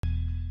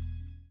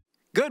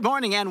Good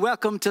morning and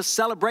welcome to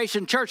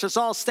Celebration Church. Let's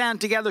all stand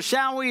together,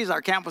 shall we, as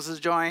our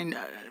campuses join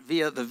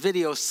via the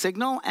video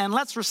signal. And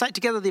let's recite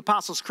together the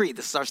Apostles' Creed.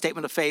 This is our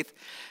statement of faith.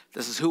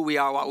 This is who we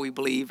are, what we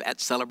believe at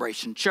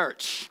Celebration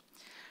Church.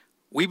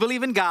 We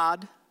believe in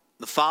God,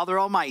 the Father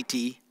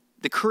Almighty,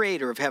 the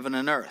creator of heaven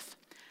and earth.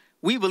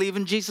 We believe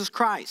in Jesus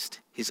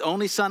Christ, his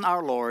only Son,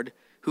 our Lord,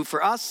 who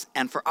for us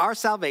and for our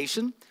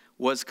salvation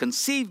was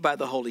conceived by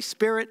the Holy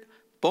Spirit,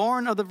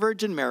 born of the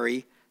Virgin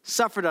Mary,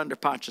 suffered under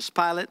Pontius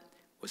Pilate,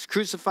 was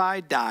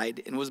crucified,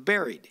 died, and was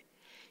buried.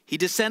 He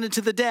descended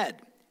to the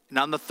dead, and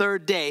on the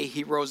third day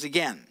he rose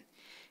again.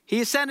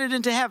 He ascended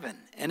into heaven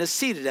and is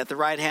seated at the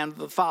right hand of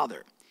the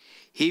Father.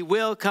 He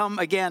will come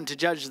again to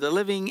judge the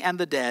living and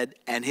the dead,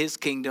 and his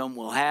kingdom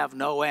will have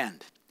no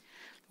end.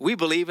 We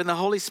believe in the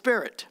Holy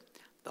Spirit,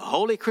 the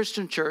holy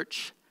Christian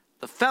church,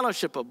 the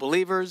fellowship of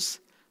believers,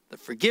 the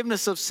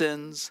forgiveness of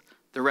sins,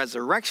 the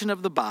resurrection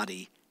of the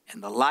body,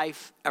 and the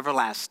life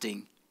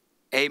everlasting.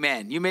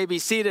 Amen. You may be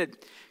seated.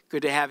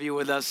 Good to have you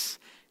with us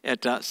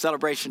at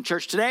Celebration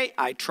Church today.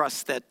 I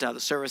trust that the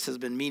service has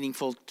been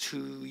meaningful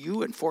to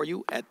you and for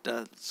you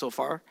so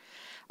far.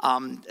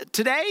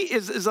 Today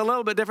is a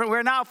little bit different.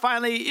 We're now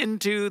finally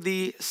into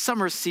the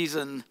summer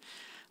season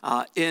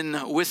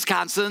in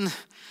Wisconsin.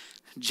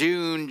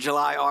 June,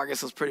 July,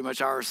 August is pretty much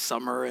our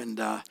summer,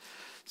 and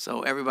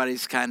so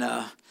everybody's kind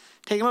of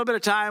taking a little bit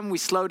of time. We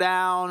slow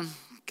down,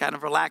 kind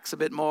of relax a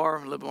bit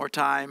more, a little more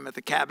time at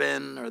the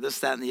cabin or this,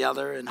 that, and the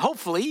other, and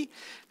hopefully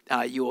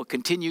you will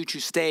continue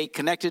to stay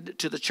connected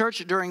to the church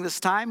during this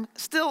time.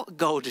 Still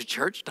go to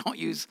church. Don't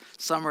use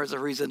summer as a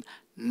reason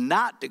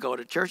not to go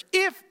to church.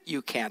 If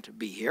you can't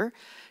be here,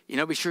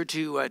 be sure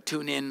to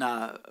tune in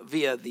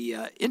via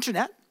the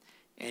internet,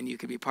 and you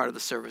can be part of the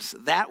service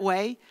that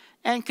way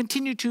and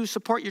continue to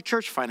support your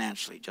church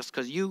financially. Just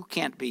because you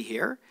can't be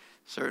here,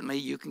 certainly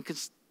you can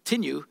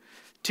continue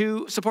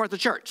to support the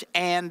church.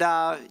 And,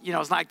 it's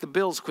not like the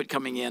bills quit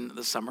coming in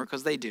this summer,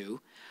 because they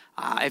do.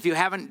 If you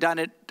haven't done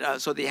it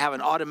so that you have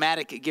an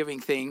automatic giving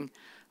thing,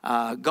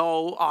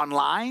 go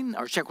online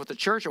or check with the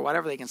church or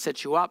whatever. They can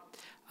set you up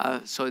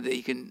so that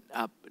you can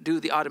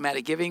do the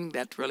automatic giving.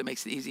 That really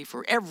makes it easy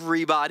for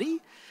everybody.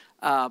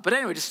 But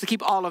anyway, just to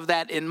keep all of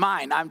that in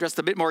mind, I'm just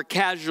a bit more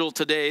casual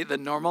today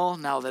than normal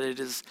now that it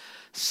is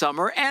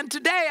summer. And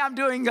today I'm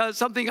doing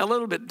something a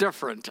little bit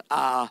different.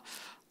 I'm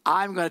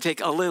going to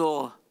take a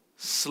little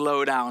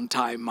slow down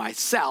time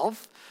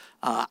myself.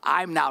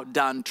 I'm now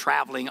done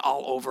traveling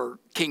all over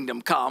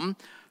Kingdom Come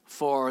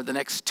for the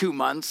next 2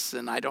 months,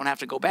 and I don't have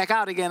to go back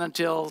out again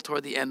until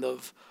toward the end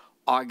of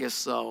August.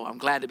 So I'm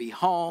glad to be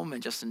home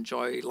and just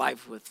enjoy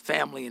life with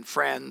family and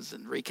friends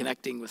and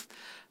reconnecting with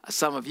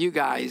some of you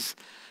guys.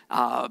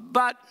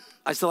 But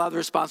I still have the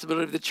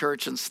responsibility of the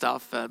church and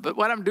stuff. But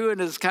what I'm doing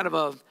is kind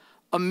of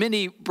a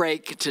mini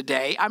break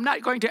today. I'm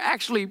not going to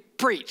actually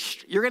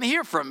preach. You're going to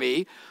hear from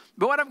me.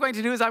 But what I'm going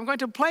to do is I'm going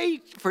to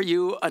play for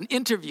you an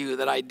interview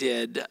that I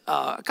did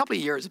a couple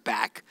of years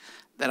back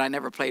that I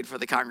never played for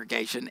the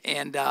congregation,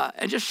 and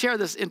just share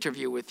this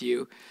interview with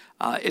you.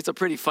 It's a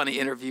pretty funny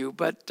interview,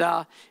 but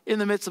in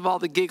the midst of all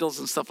the giggles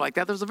and stuff like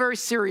that, there's a very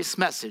serious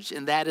message,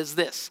 and that is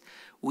this.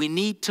 We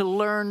need to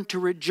learn to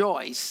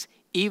rejoice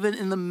even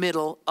in the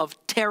middle of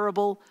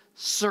terrible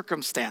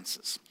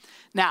circumstances.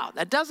 Now,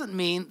 that doesn't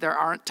mean there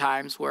aren't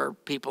times where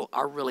people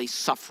are really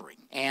suffering.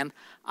 And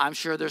I'm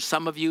sure there's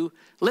some of you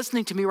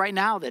listening to me right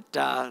now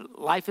that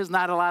life is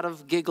not a lot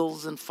of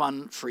giggles and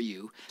fun for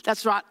you.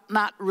 That's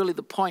not really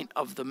the point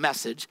of the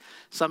message.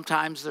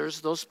 Sometimes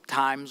there's those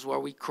times where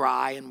we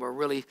cry and we're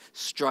really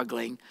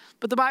struggling.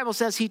 But the Bible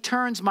says he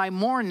turns my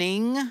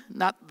morning,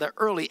 not the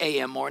early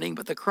a.m. morning,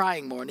 but the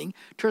crying morning,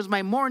 turns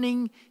my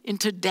morning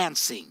into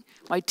dancing,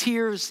 my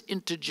tears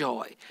into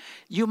joy.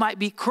 You might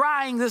be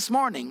crying this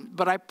morning,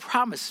 but I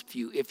promise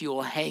you, if you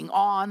will hang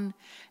on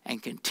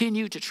and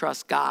continue to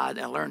trust God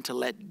and learn to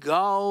let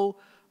go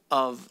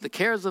of the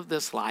cares of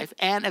this life,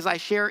 and as I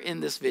share in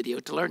this video,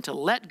 to learn to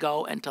let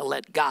go and to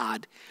let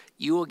God,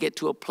 you will get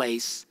to a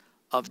place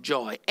of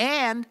joy.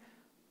 And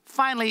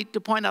finally,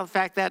 to point out the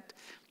fact that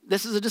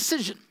this is a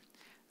decision.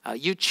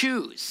 You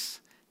choose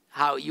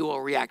how you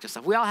will react to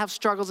stuff. We all have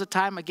struggles at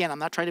times. Again, I'm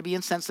not trying to be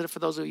insensitive for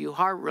those of you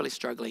who are really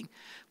struggling.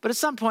 But at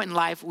some point in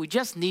life, we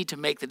just need to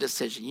make the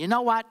decision. You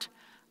know what?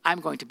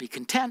 I'm going to be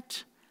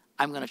content.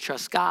 I'm going to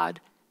trust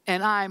God.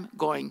 And I'm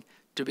going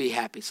to be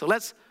happy. So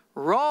let's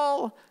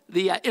roll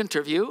the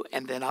interview,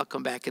 and then I'll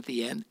come back at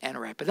the end and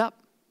wrap it up.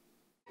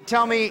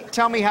 Tell me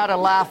how to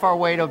laugh our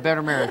way to a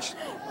better marriage.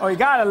 Oh, you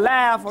got to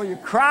laugh or you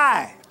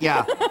cry.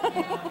 Yeah.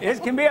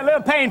 It can be a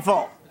little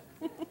painful.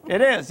 It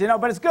is,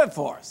 but it's good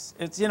for us.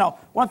 It's,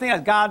 one thing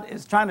that God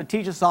is trying to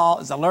teach us all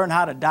is to learn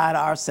how to die to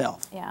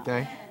ourselves. Yeah.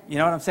 Okay. You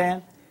know what I'm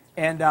saying?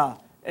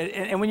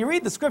 And when you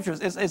read the scriptures,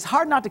 it's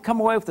hard not to come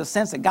away with the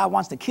sense that God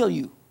wants to kill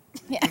you.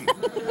 Yeah.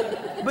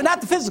 But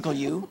not the physical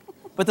you,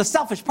 but the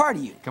selfish part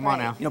of you. Come on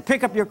now.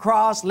 Pick up your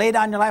cross, lay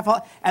down your life.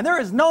 And there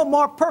is no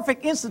more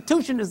perfect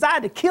institution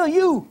designed to kill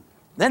you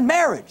than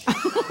marriage.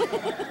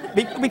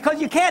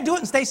 Because you can't do it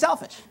and stay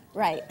selfish.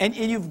 Right. And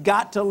you've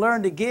got to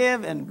learn to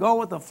give and go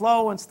with the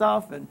flow and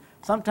stuff. And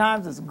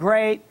sometimes it's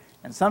great,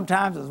 and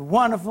sometimes it's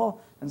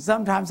wonderful, and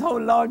sometimes, oh,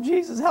 Lord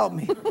Jesus, help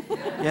me.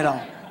 You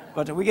know.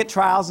 But we get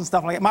trials and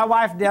stuff like that. My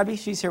wife, Debbie,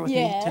 she's here with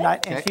me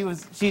tonight. And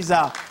she's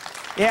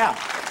yeah.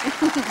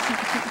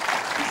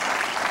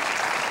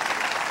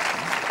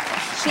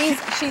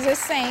 She's a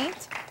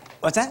saint.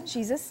 What's that?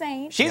 She's a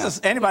saint.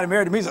 Anybody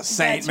married to me is a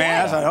saint, That's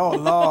man. right. That's like, oh,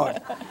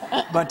 Lord.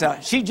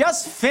 But she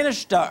just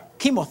finished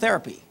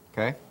chemotherapy.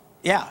 Okay.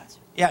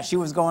 Yeah, she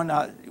was going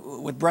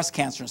with breast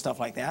cancer and stuff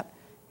like that.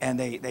 And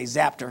they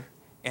zapped her.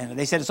 And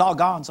they said it's all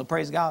gone, so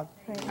praise God.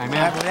 Amen.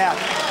 After that.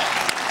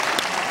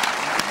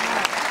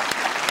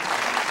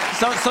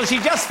 So she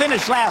just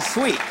finished last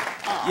week,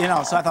 you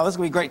know, so I thought this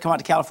would be great. Come out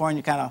to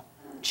California, kind of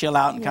chill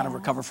out and kind of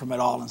recover from it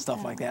all and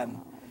stuff like that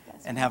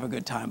and have a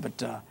good time.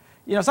 But,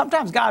 you know,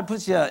 sometimes God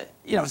puts you,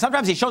 you know,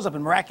 sometimes he shows up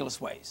in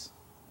miraculous ways.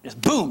 Just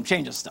boom,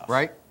 changes stuff.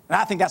 Right. And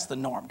I think that's the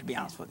norm, to be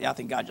honest with you. I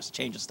think God just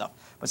changes stuff.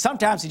 But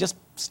sometimes he just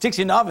sticks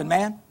you in the oven,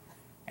 man,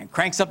 and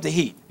cranks up the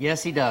heat.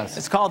 Yes, he does.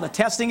 It's called the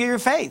testing of your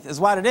faith, is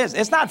what it is.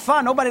 It's not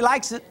fun. Nobody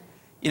likes it.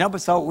 You know,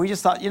 but so we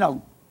just thought, you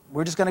know,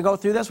 we're just going to go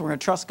through this. We're going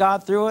to trust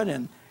God through it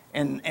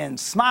and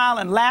smile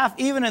and laugh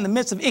even in the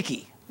midst of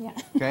icky. Yeah.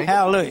 Okay.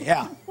 Hallelujah,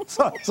 yeah.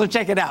 So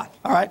check it out,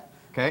 all right?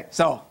 Okay.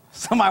 So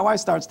my wife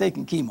starts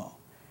taking chemo.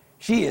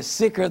 She is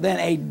sicker than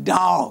a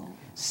dog.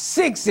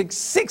 Sick,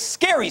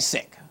 scary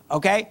sick,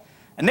 okay?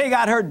 And they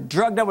got her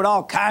drugged up with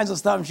all kinds of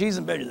stuff, and she's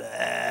in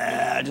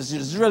bed,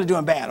 just really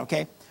doing bad,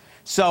 okay?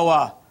 So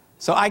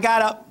I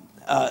got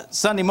up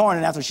Sunday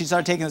morning after she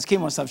started taking this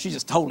chemo and stuff. She's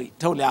just totally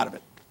out of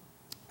it.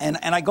 And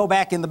I go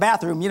back in the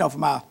bathroom, you know, for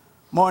my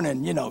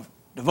morning, you know,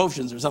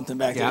 devotions or something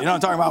back there. You know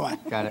what I'm talking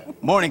about? Got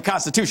it. Morning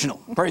constitutional.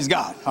 Praise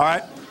God. All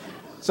right?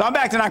 So I'm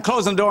back there and I'm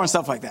closing the door and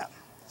stuff like that.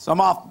 So I'm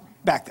off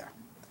back there.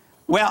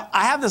 Well,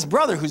 I have this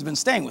brother who's been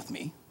staying with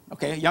me,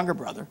 okay, a younger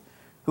brother,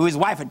 who his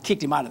wife had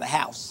kicked him out of the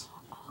house,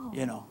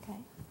 you know. Okay.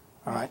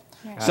 All right?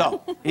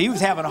 So he was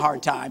having a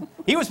hard time.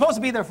 He was supposed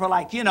to be there for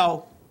like, you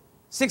know,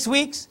 6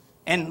 weeks,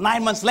 and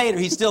 9 months later,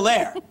 he's still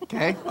there.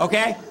 Okay.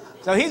 Okay?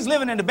 So he's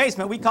living in the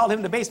basement. We called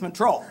him the basement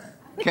troll.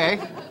 Okay.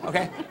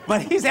 Okay?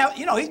 But he's out,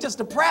 you know, he's just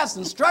depressed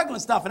and struggling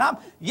and stuff, and I'm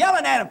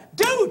yelling at him,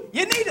 dude,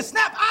 you need to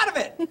snap out of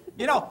it.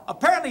 You know,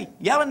 apparently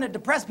yelling at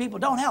depressed people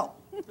don't help.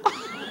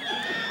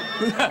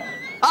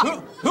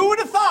 Who would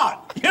have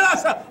thought? You know,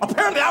 so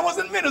apparently I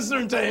wasn't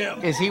ministering to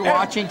him. Is he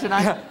watching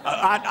tonight?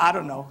 I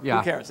don't know. Yeah.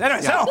 Who cares?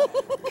 Anyway,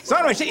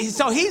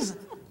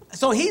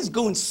 so he's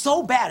going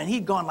so bad, and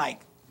he'd gone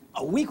like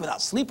a week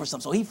without sleep or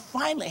something. So he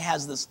finally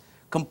has this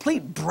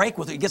complete break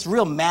with it. He gets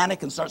real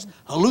manic and starts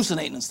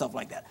hallucinating and stuff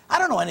like that. I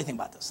don't know anything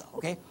about this stuff,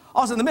 okay?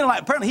 Also, in the middle of the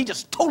night, apparently he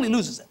just totally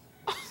loses it.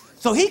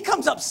 So he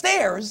comes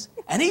upstairs,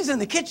 and he's in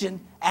the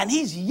kitchen, and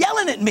he's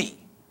yelling at me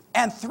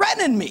and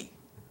threatening me.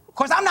 Of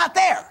course, I'm not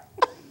there,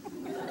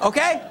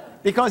 okay?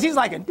 Because he's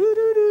like a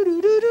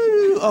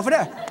do-do-do-do-do-do over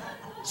there.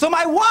 So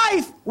my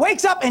wife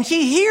wakes up, and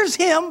she hears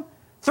him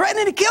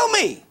threatening to kill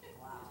me.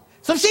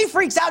 So she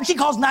freaks out, and she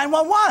calls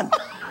 911.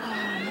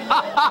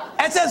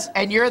 And says,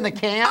 and you're in the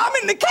can? I'm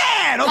in the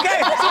can,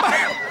 okay?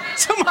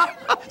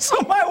 So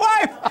my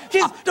wife,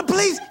 she's, the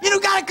police, you know,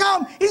 gotta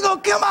come. He's gonna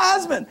kill my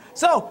husband.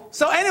 So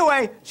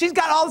anyway, she's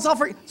got all this all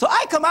free. So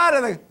I come out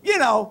of the,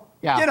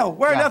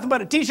 wearing nothing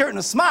but a t-shirt and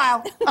a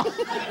smile.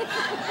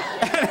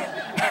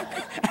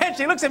 And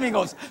she looks at me and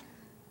goes,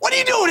 what are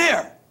you doing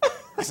here?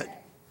 I said,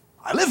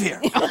 I live here.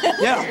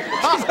 Yeah.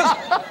 She says,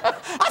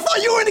 I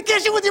thought you were in the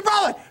kitchen with your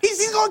brother.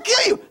 He's gonna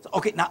kill you. So,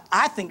 okay, now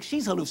I think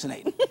she's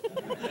hallucinating.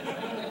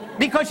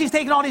 Because she's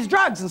taking all these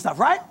drugs and stuff,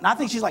 right? And I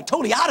think she's like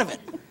totally out of it,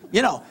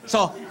 you know.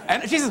 So,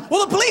 and she says,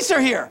 well, the police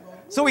are here.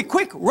 So we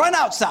quick run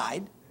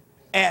outside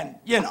and,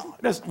 you know,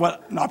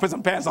 I put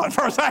some pants on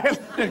first.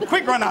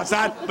 Quick run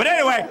outside. But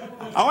anyway,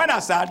 I went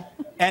outside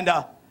and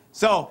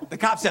so the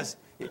cop says,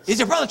 is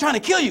your brother trying to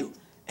kill you?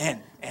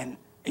 And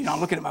you know,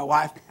 I'm looking at my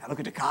wife, I look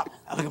at the cop,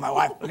 I look at my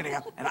wife, look at the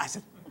cop, and I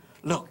said,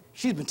 look,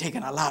 she's been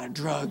taking a lot of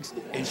drugs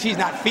and she's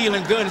not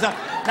feeling good and stuff.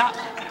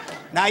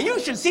 Now you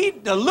should see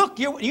the look,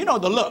 you know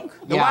the look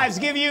the wives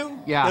give you.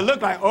 Yeah. The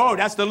look like, oh,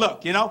 that's the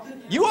look, you know?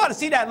 You ought to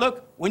see that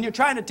look when you're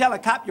trying to tell a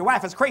cop your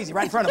wife is crazy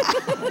right in front of you,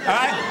 all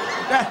right?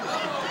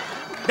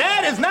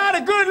 That is not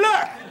a good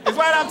look, is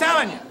what I'm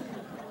telling you.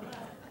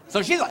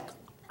 So she's like,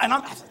 and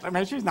I said,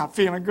 man, she's not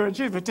feeling good.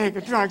 She's been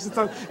taking drugs and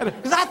stuff.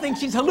 Because I think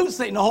she's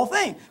hallucinating the whole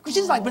thing. Because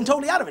she's like been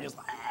totally out of it, just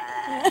like,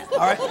 all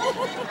right?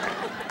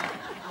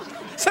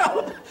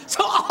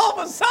 So all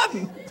of a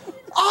sudden,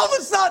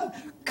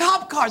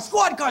 cop cars,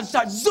 squad cars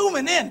start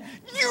zooming in.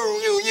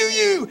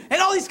 You.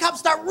 And all these cops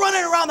start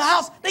running around the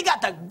house. They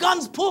got the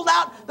guns pulled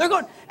out. They're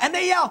going, and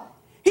they yell,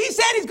 he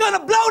said he's going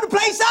to blow the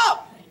place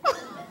up.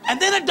 And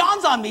then it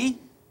dawns on me,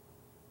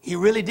 he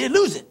really did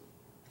lose it.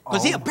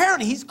 Because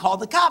apparently he's called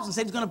the cops and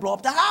said he's going to blow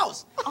up the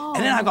house. Oh.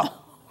 And then I go,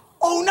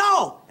 oh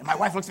no. And my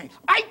wife looks at me,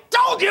 I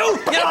told you.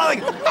 You know, like,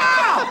 you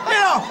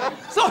know.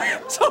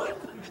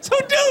 So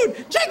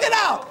dude, check it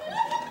out.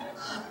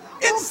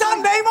 It's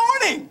Sunday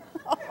morning.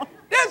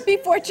 There There's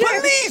Before church.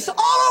 police all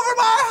over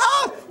my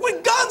house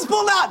with guns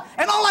pulled out.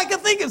 And all I can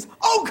think is,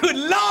 oh, good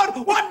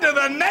Lord, what do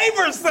the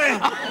neighbors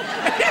think?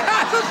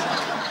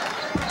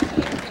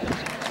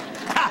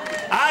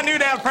 I knew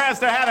that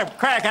pastor had a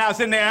crack house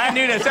in there. I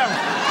knew that something.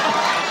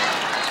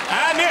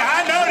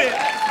 I know it.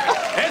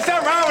 There's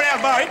something wrong with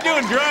that boy. He's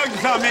doing drugs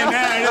or something in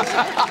there.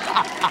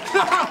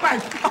 I'm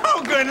like,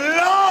 oh, good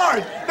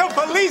Lord. The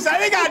police,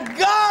 they got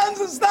guns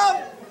and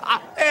stuff.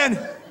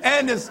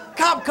 And this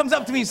cop comes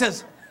up to me and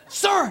says,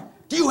 sir,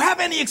 do you have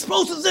any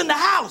explosives in the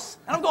house?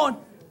 And I'm going,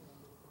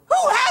 who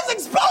has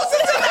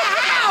explosives in the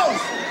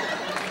house?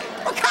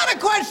 What kind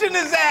of question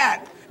is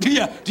that? Do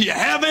you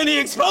have any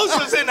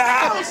explosives in the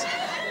house?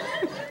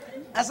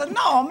 I said,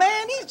 no,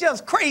 man, he's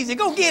just crazy.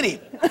 Go get him.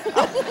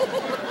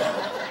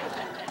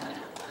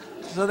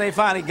 So they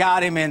finally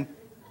got him and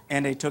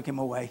they took him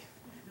away.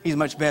 He's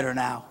much better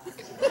now.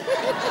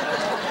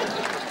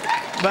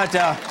 But,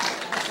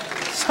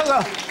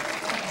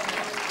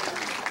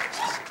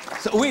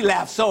 so we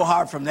laughed so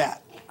hard from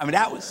that. I mean,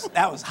 that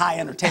was high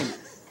entertainment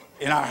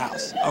in our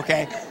house,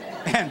 okay?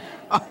 And,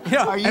 you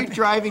know, Are you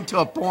driving to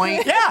a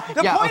point? Yeah,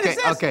 the point okay, is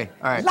this. Okay,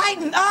 all right.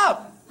 Lighten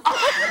up.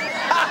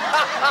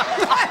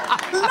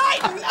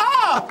 Lighten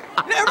up.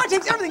 Everybody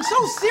takes everything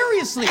so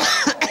seriously.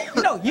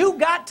 You know, you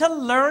got to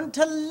learn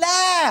to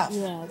laugh.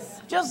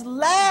 Yes. Just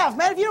laugh,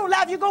 man. If you don't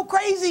laugh, you go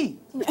crazy.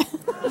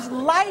 Just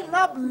lighten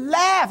up,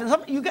 laugh. And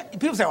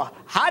people say, well,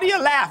 how do you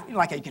laugh? You know,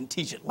 like you can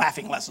teach it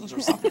laughing lessons or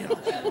something. You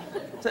know?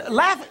 So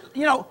laugh,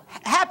 you know,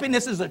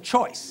 happiness is a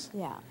choice.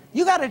 Yeah.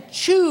 You got to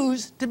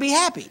choose to be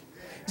happy.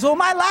 So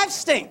my life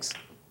stinks.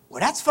 Well,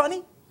 that's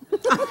funny.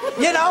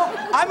 You know,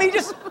 I mean,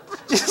 just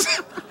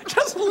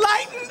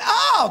lighten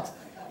up.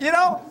 You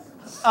know,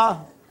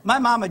 my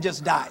mama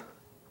just died.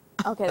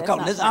 Okay, that's Come,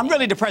 not listen, I'm funny.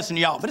 really depressing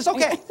y'all, but it's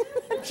okay.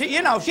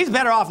 She's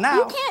better off now.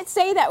 You can't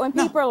say that when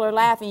people are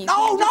laughing. You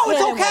No, can't no, just it's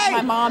hit 'em okay.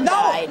 like my mom no,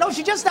 died. no,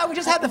 she just died. We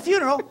just had the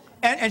funeral,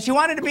 and she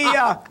wanted to be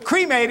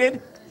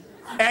cremated,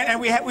 and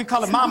we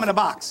call it Mom in a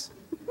Box.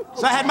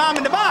 So I had Mom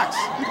in the Box,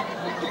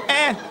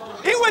 and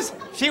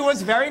she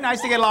was very nice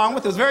to get along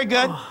with. It was very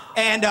good,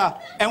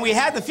 and we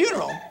had the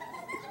funeral,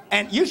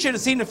 and you should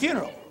have seen the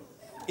funeral.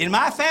 In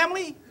my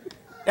family,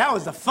 that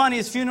was the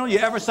funniest funeral you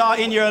ever saw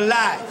in your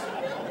life.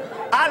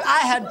 I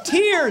had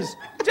tears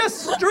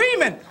just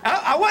streaming.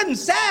 I wasn't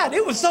sad.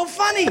 It was so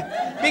funny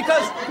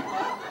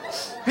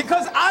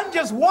because I'm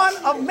just one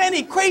of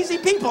many crazy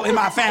people in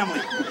my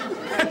family.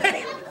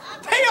 They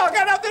all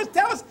got up there to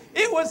tell us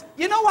it was,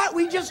 you know what,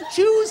 we just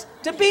choose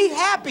to be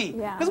happy.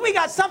 Yeah. Because we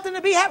got something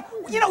to be happy.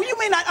 You know, you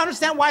may not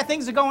understand why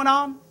things are going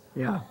on.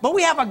 Yeah. But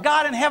we have a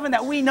God in heaven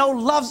that we know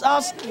loves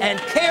us and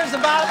cares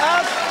about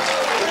us.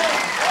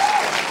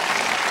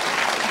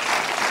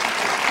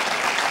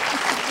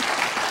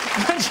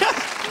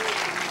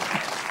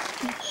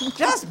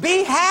 Just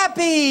be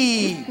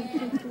happy.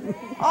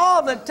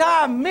 All the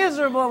time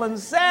miserable and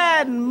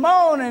sad and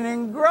moaning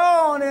and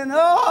groaning.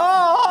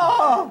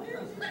 Oh.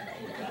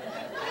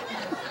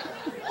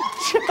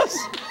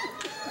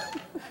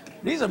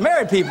 These are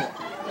married people.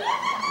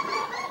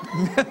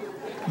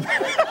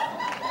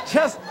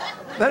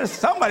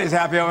 Somebody's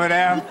happy over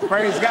there.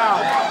 Praise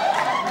God.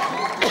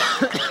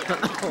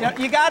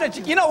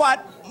 You know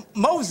what?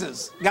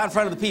 Moses got in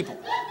front of the people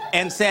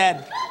and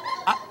said,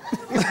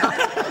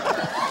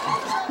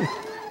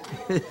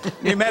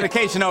 need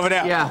medication over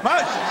there. Yeah.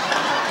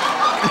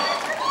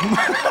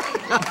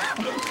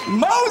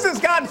 Moses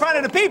got in front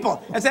of the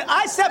people and said,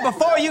 I set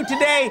before you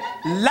today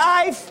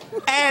life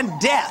and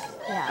death.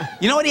 Yeah.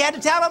 You know what he had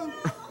to tell them?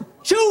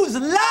 Choose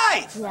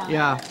life.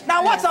 Yeah.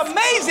 Now, what's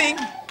amazing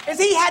is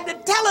he had to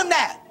tell him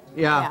that.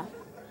 Yeah.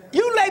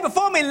 You lay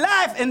before me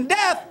life and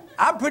death,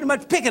 I'm pretty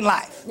much picking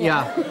life.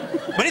 Yeah.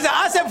 But he said,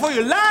 I said before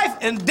you life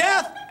and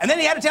death, and then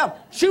he had to tell them,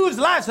 choose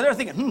life. So they're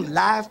thinking,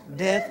 life,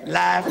 death,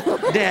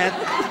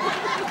 death.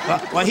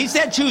 Well, he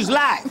said choose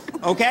life,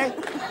 okay?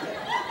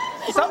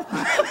 So,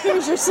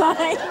 Here's your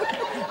sign.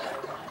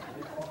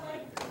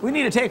 we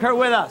need to take her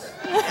with us.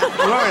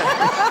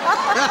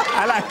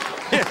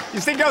 You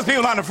see those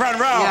people on the front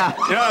row? Yeah.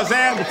 You know what I'm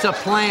saying? It's a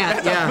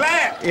plant. That's a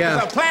plant. Yeah.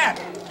 It's a plant.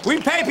 We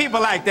pay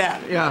people like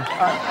that. Yeah.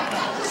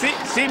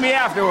 See me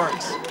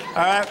afterwards.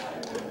 All right.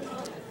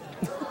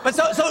 But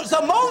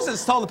so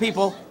Moses told the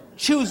people,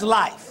 choose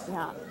life.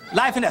 Yeah.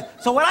 Life and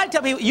death. So what I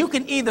tell people, you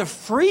can either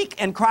freak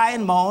and cry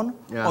and moan,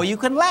 Yeah. or you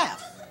can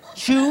laugh.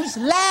 Choose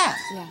laugh.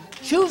 Yeah.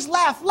 Choose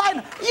laugh.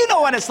 Lighten. You know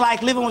what it's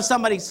like living with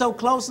somebody so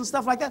close and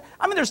stuff like that.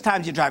 I mean, there's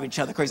times you drive each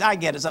other crazy. I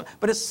get it.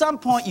 But at some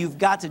point, you've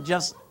got to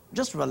just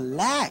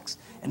relax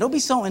and don't be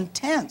so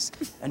intense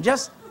and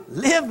just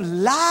live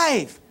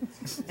life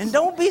and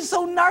don't be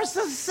so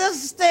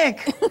narcissistic.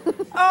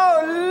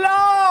 Oh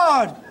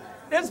Lord!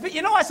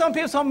 You know why some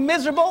people are so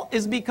miserable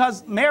is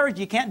because marriage,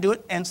 you can't do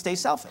it and stay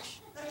selfish.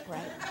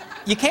 Right.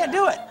 You can't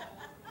do it.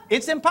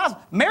 It's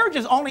impossible.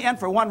 Marriages only end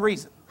for one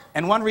reason,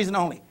 and one reason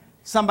only.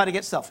 Somebody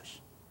gets selfish.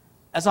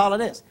 That's all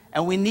it is.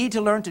 And we need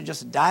to learn to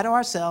just die to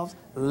ourselves,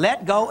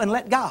 let go and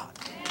let God.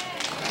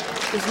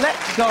 Just let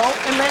go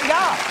and let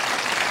God.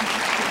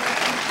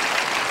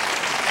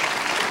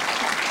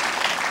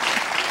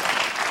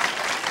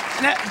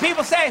 Now,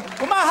 people say,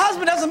 well, my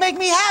husband doesn't make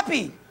me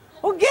happy.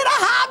 Well, get a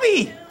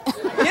hobby.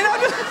 You know,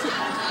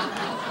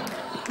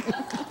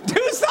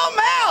 do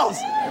something else.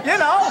 You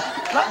know.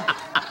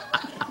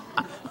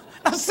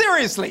 No,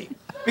 seriously.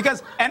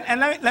 Because, and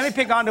let me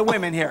pick on the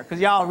women here, because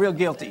y'all are real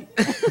guilty.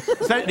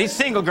 Especially these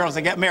single girls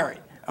that get married,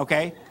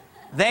 okay?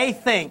 They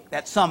think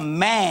that some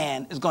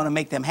man is going to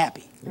make them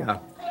happy. Yeah.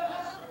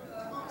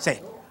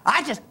 Say,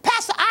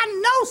 Pastor,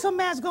 I know some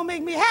man's going to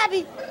make me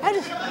happy.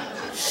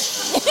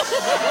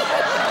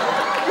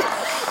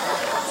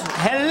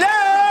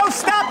 Hello,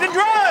 stop the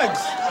drugs.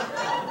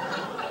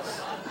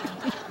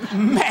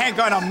 Man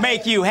gonna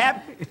make you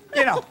happy.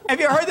 You know, have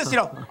you heard this? You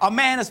know, a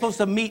man is supposed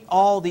to meet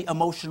all the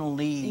emotional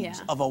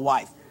needs of a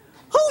wife.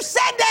 Who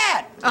said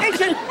that? They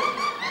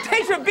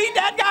should beat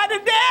that guy to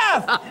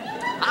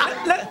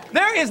death.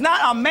 There is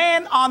not a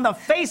man on the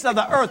face of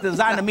the earth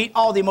designed to meet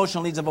all the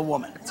emotional needs of a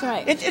woman. That's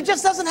right. It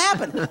just doesn't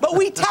happen. But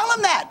we tell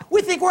him that.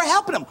 We think we're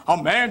helping him. A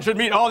man should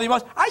meet all the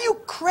emotions. Are you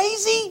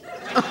crazy?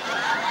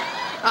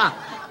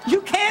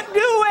 You can't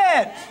do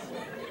it.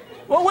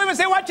 Well, women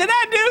say, what should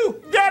I do?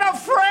 Get a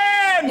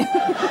friend.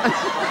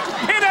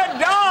 Get a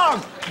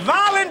dog.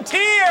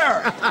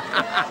 Volunteer.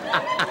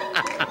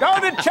 Go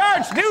to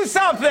church. Do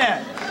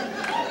something.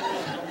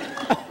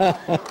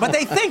 But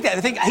they think that.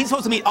 They think he's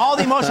supposed to meet all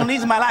the emotional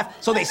needs of my life,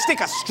 so they stick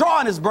a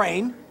straw in his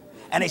brain,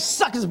 and they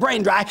suck his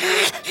brain dry,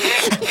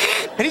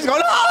 and he's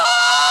going,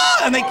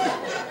 ah! And they...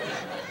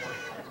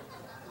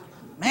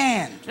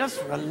 Man,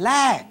 just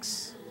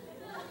relax.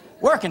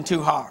 Working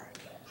too hard.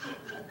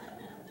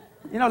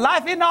 You know,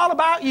 life isn't all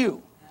about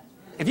you.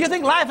 If you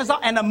think life is all,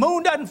 and the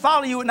moon doesn't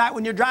follow you at night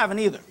when you're driving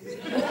either.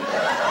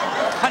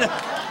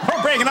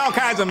 We're breaking all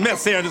kinds of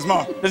myths here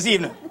this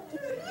evening.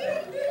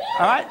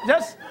 All right,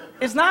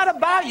 it's not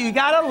about you. You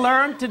got to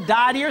learn to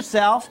die to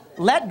yourself,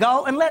 let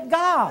go, and let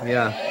God.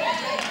 Yeah.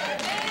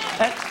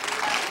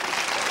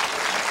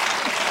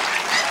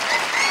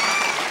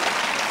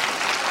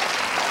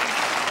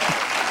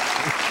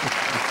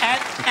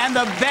 And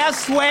the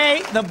best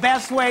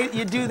way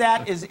you do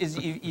that is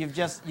you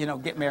just, you know,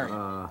 get married.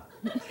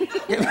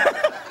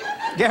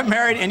 Get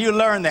married and you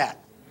learn that,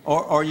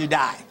 or you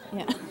die.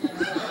 Yeah.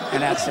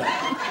 And that's it.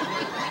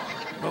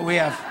 But we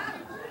have...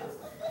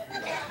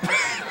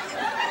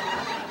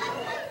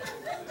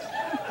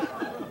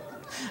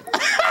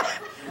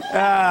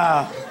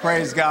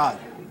 praise God.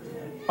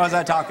 What was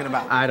I talking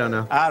about? I don't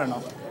know. I don't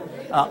know.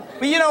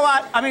 But you know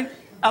what? I mean,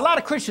 a lot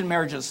of Christian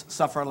marriages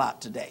suffer a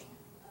lot today.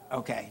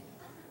 Okay.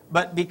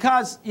 But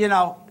because, you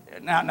know,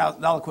 now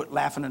they'll quit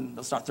laughing and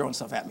they'll start throwing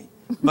stuff at me.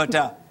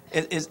 But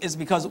it's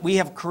because we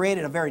have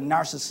created a very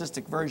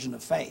narcissistic version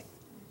of faith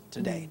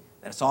today.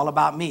 That it's all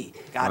about me.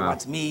 God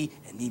wants me,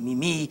 and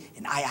me,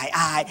 and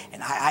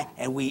I,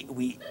 and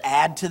we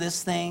add to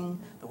this thing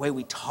the way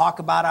we talk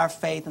about our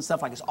faith and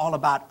stuff like it's all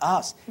about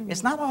us.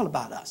 It's not all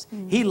about us.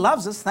 He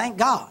loves us, thank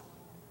God.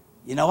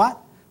 You know what?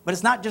 But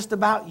it's not just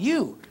about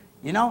you.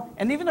 You know,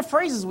 and even the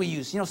phrases we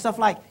use, you know, stuff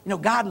like, you know,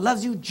 God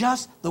loves you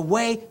just the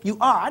way you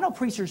are. I know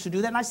preachers who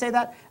do that, and I say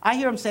that. I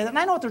hear them say that, and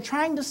I know what they're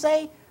trying to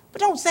say, but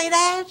don't say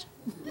that.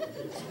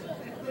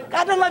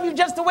 God doesn't love you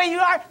just the way you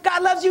are.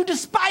 God loves you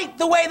despite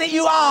the way that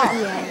you are.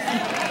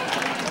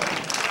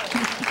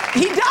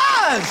 He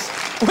does.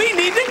 We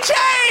need to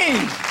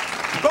change.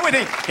 But we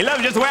think, he loves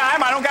you just the way I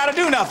am. I don't got to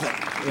do nothing.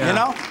 Yeah. You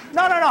know?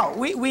 No.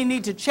 We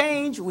need to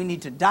change. We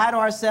need to die to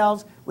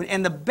ourselves.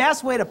 And the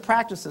best way to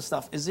practice this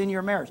stuff is in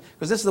your marriage.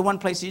 Because this is the one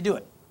place you do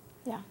it.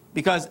 Yeah.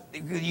 Because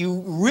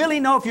you really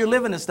know if you're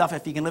living this stuff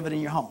if you can live it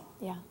in your home.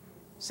 Yeah.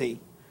 See?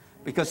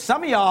 Because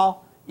some of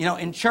y'all, you know,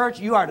 in church,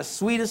 you are the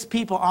sweetest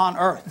people on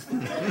earth.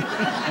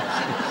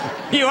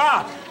 You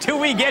are, till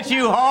we get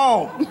you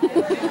home.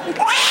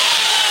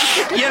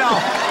 You know,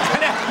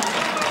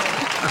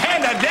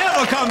 and the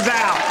devil comes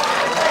out.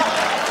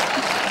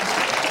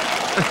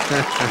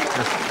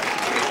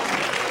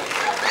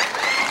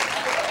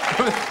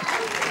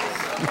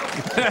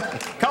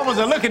 Couples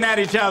are looking at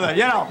each other,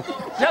 you know,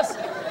 just...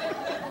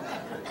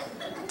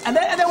 And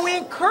then we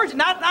encourage,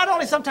 not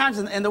only sometimes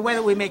in the way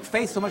that we make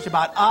faith so much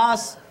about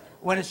us,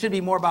 when it should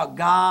be more about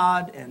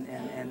God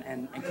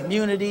and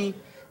community,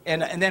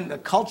 and then the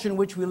culture in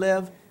which we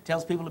live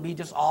tells people to be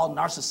just all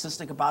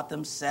narcissistic about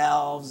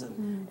themselves.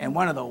 And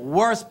one of the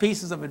worst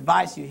pieces of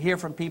advice you hear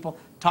from people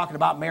talking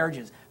about marriage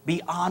is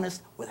be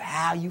honest with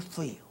how you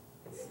feel.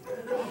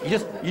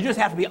 You just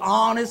have to be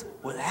honest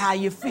with how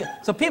you feel.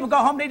 So people go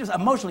home, they just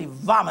emotionally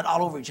vomit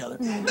all over each other.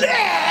 The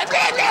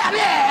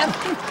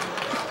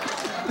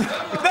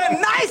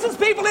nicest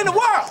people in the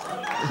world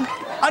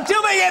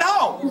until they get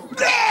home.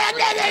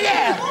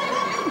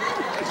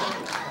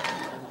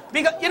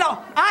 Because, you know,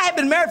 I have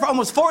been married for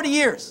almost 40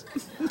 years.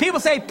 People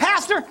say,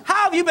 Pastor,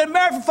 how have you been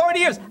married for 40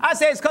 years? I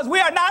say, it's because we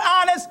are not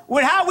honest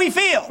with how we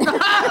feel.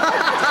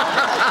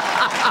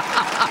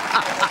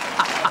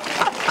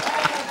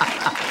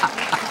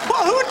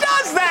 Well, who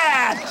does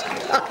that?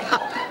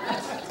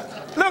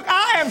 Look,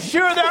 I am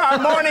sure there are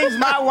mornings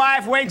my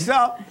wife wakes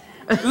up,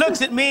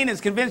 looks at me, and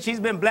is convinced she's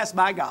been blessed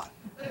by God.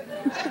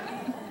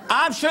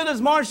 I'm sure this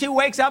morning she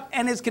wakes up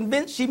and is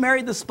convinced she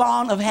married the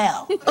spawn of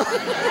hell.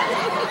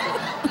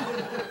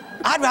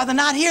 I'd rather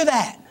not hear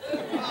that.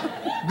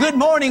 Good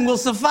morning will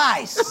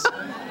suffice.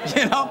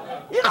 You know,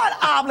 you're not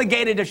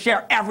obligated to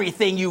share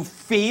everything you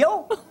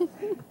feel.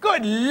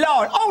 Good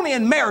Lord, only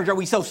in marriage are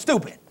we so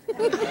stupid.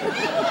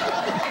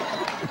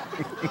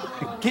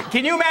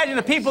 Can you imagine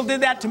if people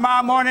did that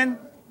tomorrow morning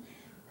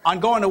on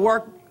going to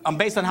work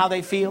based on how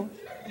they feel?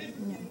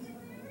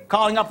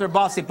 Calling up their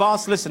boss, say,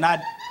 boss, listen,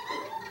 I'd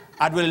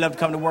really love to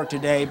come to work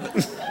today,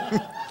 but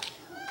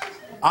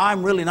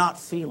I'm really not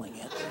feeling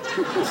it.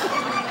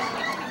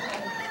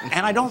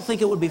 And I don't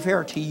think it would be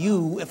fair to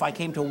you if I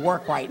came to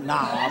work right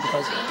now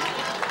because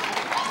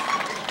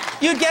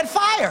you'd get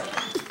fired.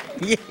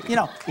 You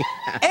know,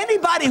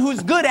 anybody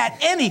who's good at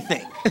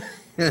anything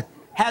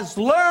has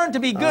learned to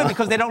be good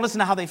because they don't listen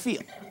to how they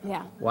feel.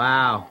 Yeah.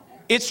 Wow.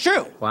 It's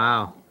true.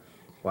 Wow.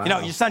 Wow. You know,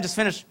 your son just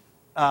finished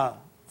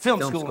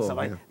film school and stuff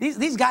like that.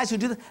 These guys who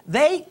do this,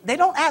 they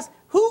don't ask,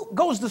 who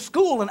goes to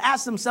school and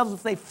asks themselves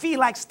if they feel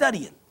like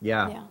studying?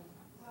 Yeah. Yeah.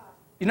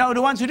 You know,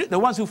 the ones who do, the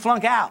ones who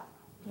flunk out.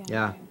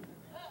 Yeah.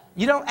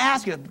 You don't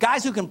ask you.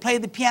 Guys who can play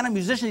the piano,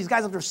 musicians, these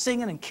guys up there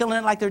singing and killing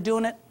it like they're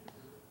doing it.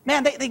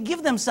 Man, they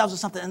give themselves to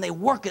something and they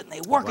work it and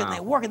they work it and they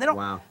work it.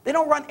 They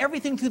don't run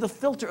everything through the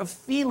filter of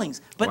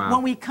feelings. But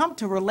when we come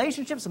to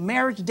relationships,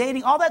 marriage,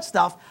 dating, all that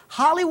stuff,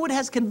 Hollywood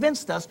has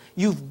convinced us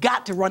you've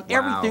got to run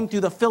everything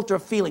through the filter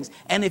of feelings.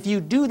 And if you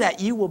do that,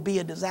 you will be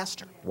a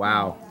disaster.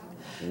 Wow.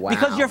 Wow.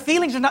 Because your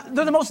feelings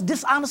they're the most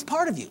dishonest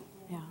part of you.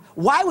 Yeah.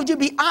 Why would you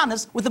be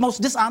honest with the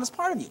most dishonest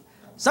part of you?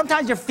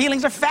 Sometimes your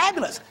feelings are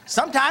fabulous.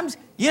 Sometimes,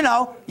 you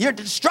know, you're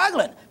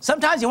struggling.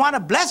 Sometimes you want to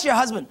bless your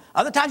husband.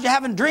 Other times you're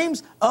having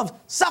dreams of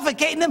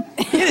suffocating him.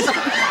 With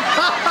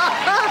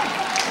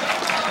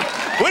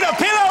a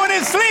pillow in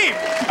his sleep.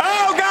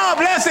 Oh, God,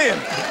 bless him.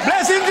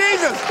 Bless him,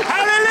 Jesus.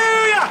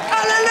 Hallelujah.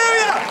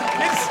 Hallelujah.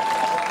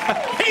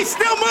 He's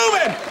still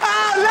moving.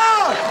 Oh,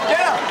 Lord.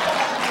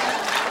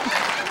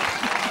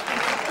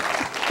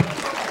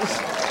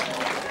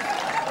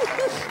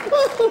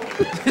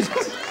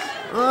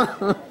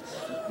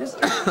 Just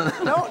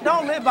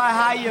don't live by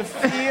how you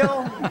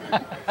feel.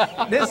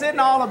 This isn't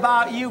all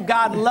about you.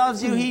 God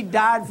loves you. He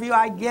died for you.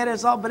 I get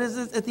it. All, but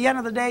at the end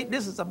of the day,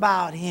 this is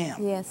about Him.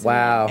 Yes.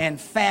 Wow.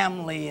 And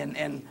family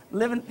and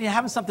living,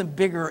 having something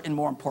bigger and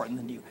more important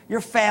than you.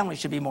 Your family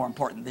should be more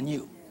important than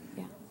you.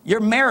 Yeah. Your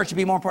marriage should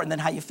be more important than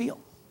how you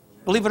feel.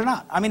 Believe it or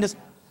not. I mean,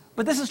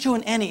 but this is true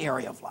in any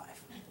area of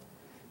life.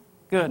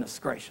 Goodness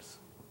gracious.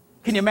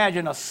 Can you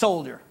imagine a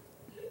soldier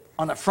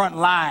on the front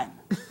line?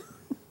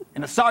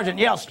 And the sergeant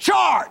yells,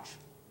 charge!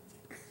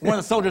 One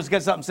of the soldiers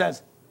gets up and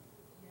says,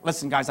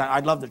 listen, guys,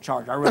 I'd love to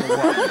charge. I really would.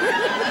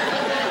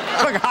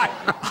 Look,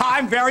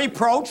 I'm very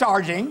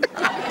pro-charging.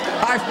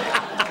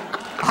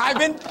 I've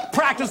been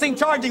practicing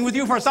charging with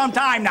you for some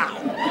time now.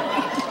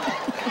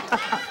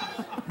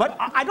 But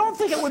I don't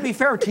think it would be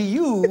fair to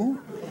you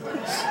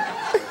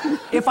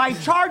if I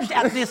charged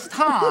at this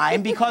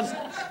time because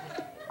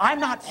I'm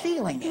not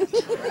feeling it.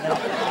 You know?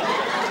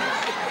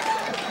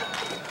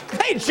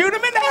 They'd shoot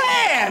him in the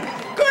head.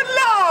 Good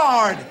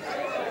Lord.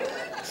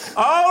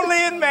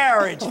 Only in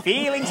marriage.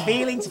 Feelings.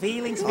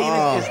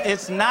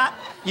 It's not.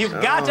 You've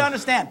got to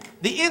understand.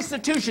 The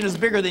institution is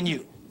bigger than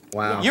you.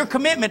 Wow. Your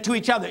commitment to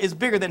each other is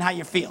bigger than how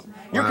you feel.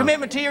 Your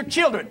commitment to your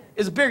children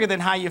is bigger than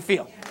how you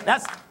feel.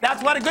 That's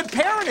what a good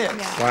parent is.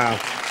 Yeah. Wow.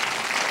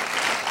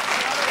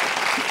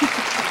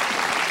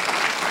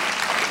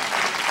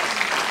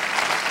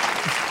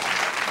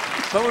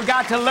 But we've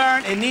got to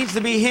learn, it needs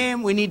to be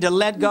Him. We need to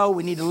let go.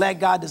 We need to let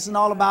God. This isn't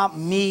all about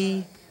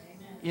me.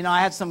 You know,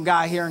 I had some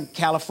guy here in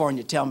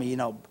California tell me, you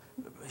know,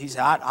 he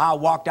said, I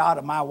walked out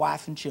of my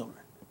wife and children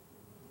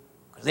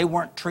because they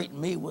weren't treating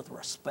me with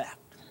respect.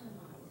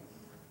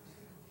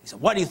 He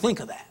said, what do you think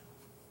of that?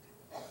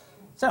 I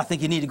said, I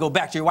think you need to go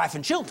back to your wife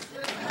and children.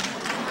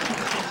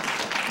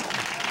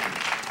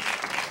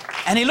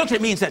 And he looked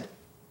at me and said,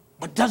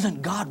 but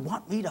doesn't God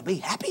want me to be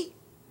happy? I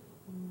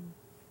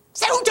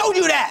said, who told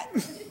you that?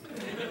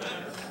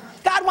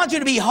 God wants you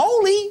to be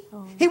holy.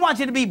 He wants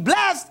you to be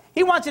blessed.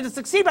 He wants you to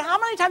succeed. But how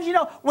many times, you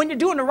know, when you're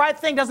doing the right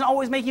thing doesn't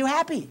always make you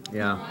happy?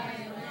 Yeah.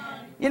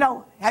 You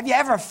know, have you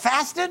ever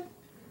fasted?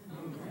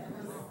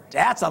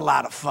 That's a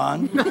lot of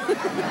fun.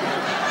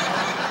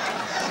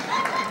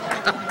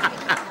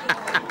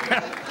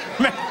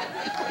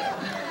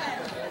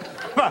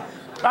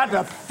 About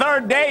the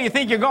third day, you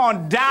think you're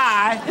going to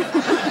die.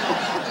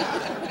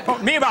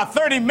 Me, about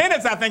 30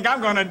 minutes, I think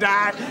I'm going to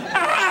die.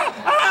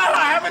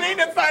 I haven't eaten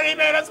in 30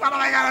 minutes. What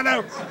am I going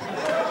to do?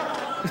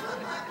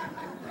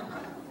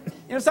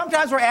 You know,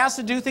 sometimes we're asked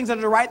to do things that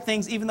are the right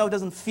things, even though it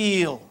doesn't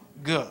feel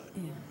good.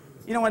 Yeah.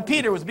 You know, when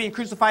Peter was being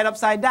crucified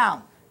upside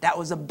down, that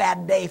was a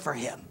bad day for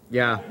him.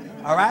 Yeah.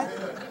 All right?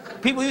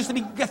 People used to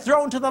be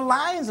thrown to the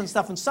lions and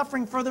stuff and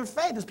suffering for their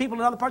faith. There's people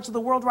in other parts of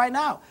the world right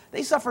now.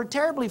 They suffer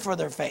terribly for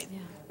their faith. Yeah.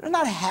 They're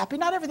not happy.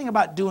 Not everything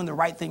about doing the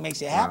right thing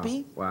makes you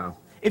happy. Wow.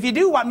 If you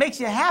do what makes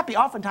you happy,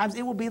 oftentimes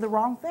it will be the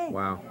wrong thing.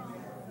 Wow.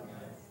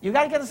 You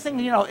got to get this thing,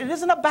 you know, it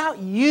isn't about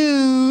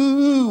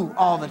you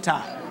all the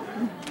time.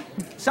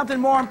 something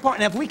more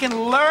important. If we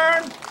can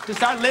learn to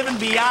start living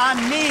beyond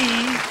me,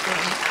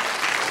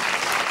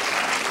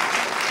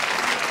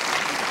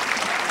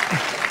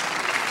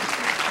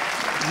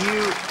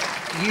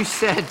 You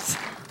said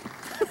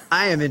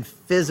I am in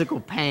physical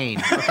pain.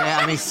 Okay,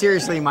 I mean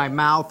seriously, my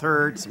mouth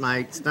hurts,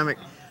 my stomach.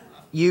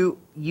 You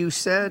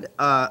said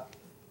right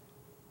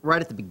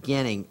at the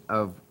beginning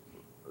of,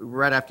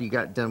 right after you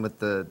got done with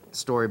the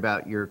story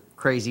about your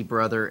crazy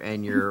brother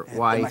and your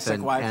wife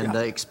and yeah.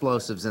 the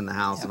explosives in the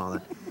house and all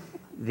that.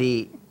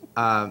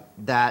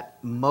 That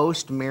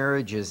most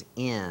marriages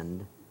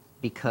end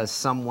because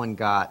someone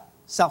got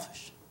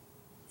selfish.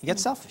 You get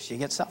selfish. You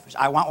get selfish.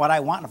 I want what I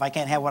want. And if I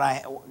can't have what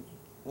I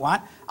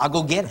want, I'll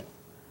go get it.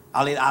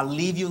 I'll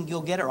leave you and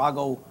go get it, or I'll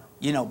go,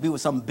 be with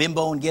some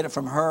bimbo and get it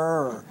from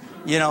her, or,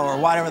 or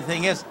whatever the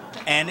thing is.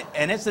 And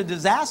it's a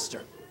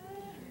disaster.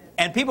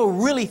 And people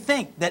really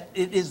think that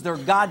it is their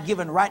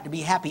God-given right to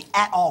be happy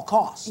at all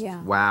costs. Yeah.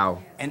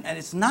 wow. And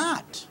it's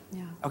not.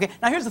 Yeah. Okay,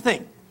 now here's the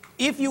thing.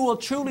 If you will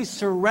truly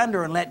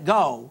surrender and let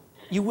go,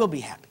 you will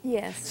be happy.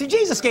 Yes. See,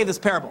 Jesus gave this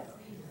parable.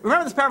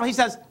 Remember this parable? He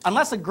says,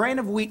 unless a grain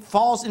of wheat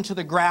falls into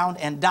the ground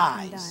and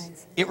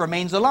dies, it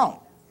remains alone.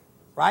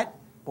 Right?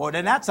 Boy,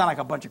 doesn't that sound like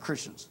a bunch of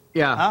Christians?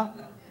 Yeah. Huh?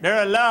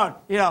 They're alone.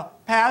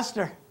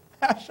 Pastor,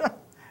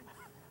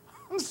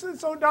 it's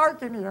so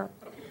dark in here.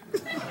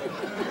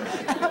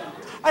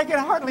 I can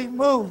hardly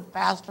move,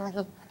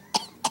 Pastor.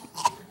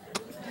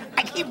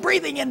 I keep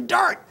breathing in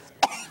dirt.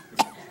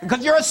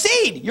 Because you're a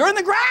seed. You're in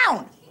the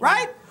ground,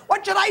 right?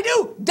 What should I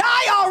do?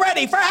 Die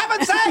already, for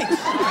heaven's sake.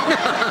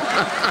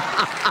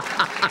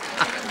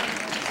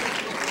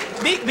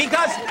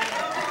 Because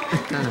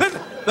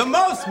the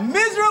most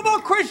miserable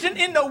Christian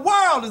in the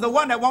world is the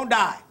one that won't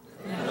die.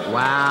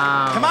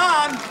 Wow. Come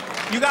on.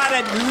 You got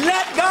to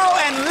let go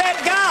and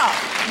let God.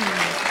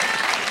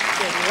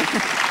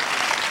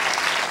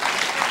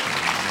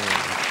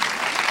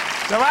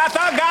 So I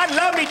thought God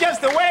loved me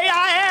just the way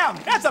I am.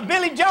 That's a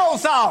Billy Joel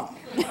song.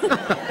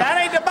 That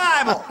ain't the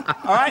Bible.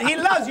 All right? He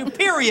loves you,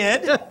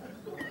 period.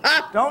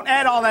 Don't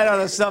add all that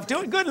other stuff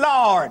to it. Good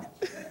Lord.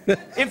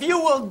 If you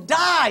will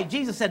die,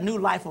 Jesus said new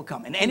life will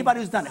come. And anybody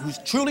who's done it, who's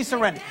truly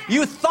surrendered,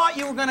 you thought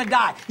you were going to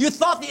die. You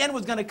thought the end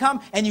was going to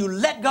come, and you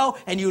let go,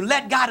 and you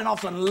let God, and all of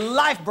a sudden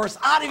life bursts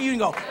out of you and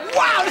go,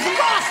 wow, this is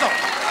awesome.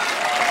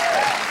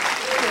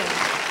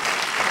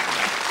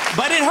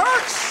 But it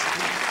hurts.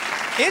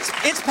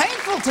 It's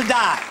painful to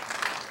die.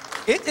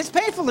 It's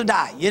painful to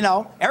die,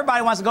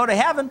 Everybody wants to go to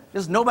heaven.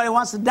 Just nobody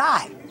wants to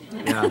die.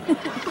 Yeah.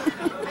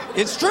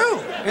 It's true.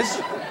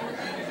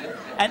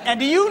 And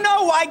do you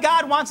know why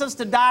God wants us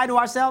to die to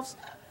ourselves?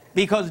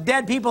 Because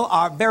dead people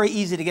are very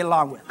easy to get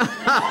along with.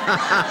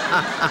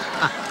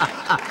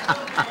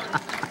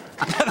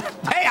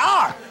 They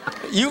are.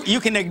 You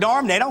can ignore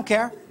them. They don't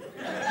care.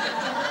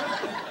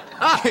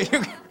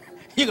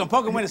 You can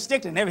poke them with a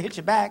stick and never hit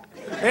you back.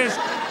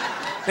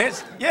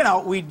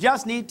 We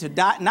just need to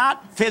die,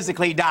 not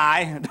physically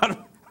die. I don't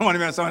want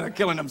to be someone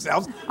killing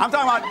themselves. I'm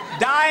talking about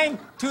dying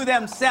to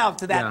themselves,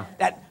 to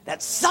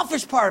that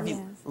selfish part of you.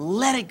 Yes.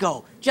 Let it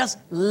go. Just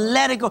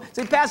let it go.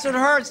 Say, Pastor, it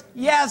hurts.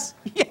 Yes,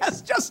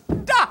 just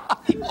die.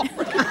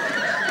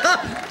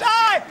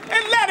 Die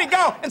and let it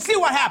go and see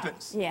what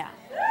happens. Yeah.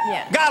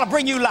 Yeah. God will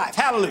bring you life.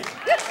 Hallelujah.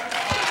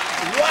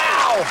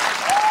 Wow.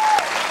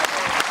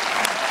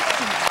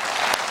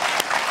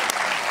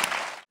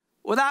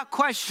 Without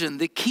question,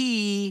 the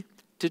key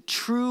to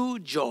true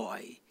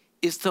joy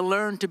is to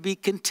learn to be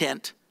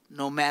content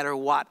no matter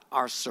what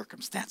our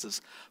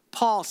circumstances.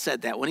 Paul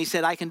said that when he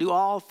said, I can do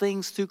all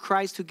things through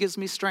Christ who gives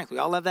me strength. We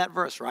all love that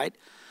verse, right?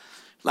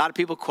 A lot of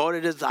people quote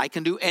it as I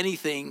can do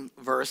anything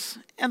verse,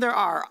 and there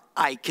are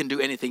I can do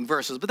anything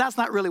verses, but that's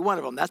not really one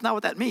of them. That's not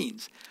what that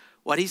means.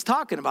 What he's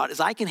talking about is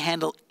I can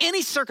handle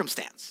any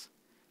circumstance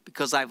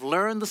because I've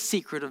learned the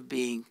secret of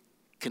being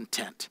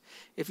content.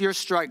 If you're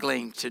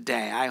struggling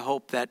today, I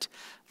hope that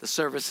the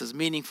service is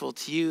meaningful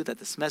to you, that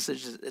this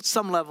message at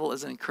some level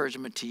is an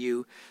encouragement to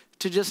you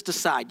to just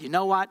decide, you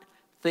know what?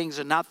 Things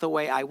are not the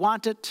way I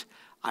want it.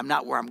 I'm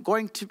not where I'm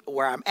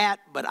at,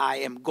 but I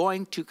am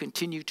going to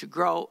continue to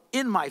grow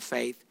in my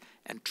faith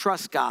and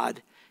trust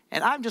God.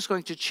 And I'm just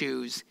going to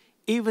choose,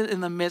 even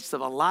in the midst of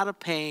a lot of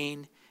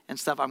pain and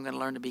stuff, I'm going to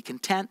learn to be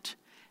content.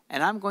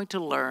 And I'm going to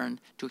learn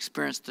to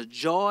experience the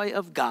joy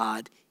of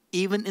God,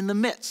 even in the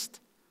midst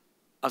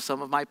of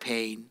some of my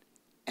pain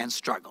and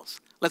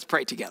struggles. Let's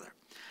pray together.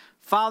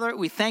 Father,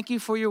 we thank you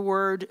for your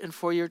word and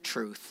for your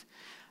truth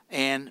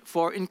and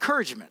for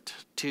encouragement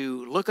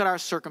to look at our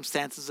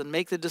circumstances and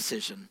make the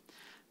decision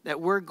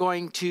that we're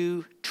going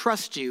to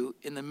trust you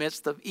in the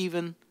midst of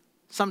even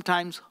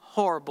sometimes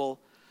horrible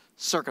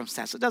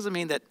circumstances. It doesn't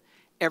mean that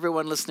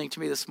everyone listening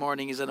to me this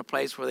morning is in a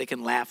place where they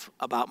can laugh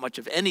about much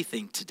of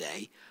anything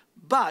today,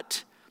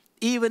 but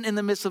even in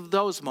the midst of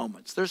those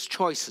moments, there's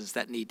choices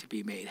that need to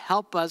be made.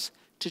 Help us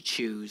to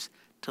choose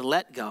to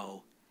let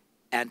go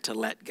and to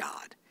let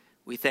God.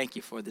 We thank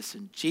you for this.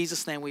 In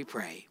Jesus' name we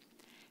pray.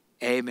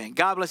 Amen.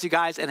 God bless you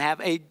guys and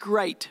have a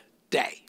great day.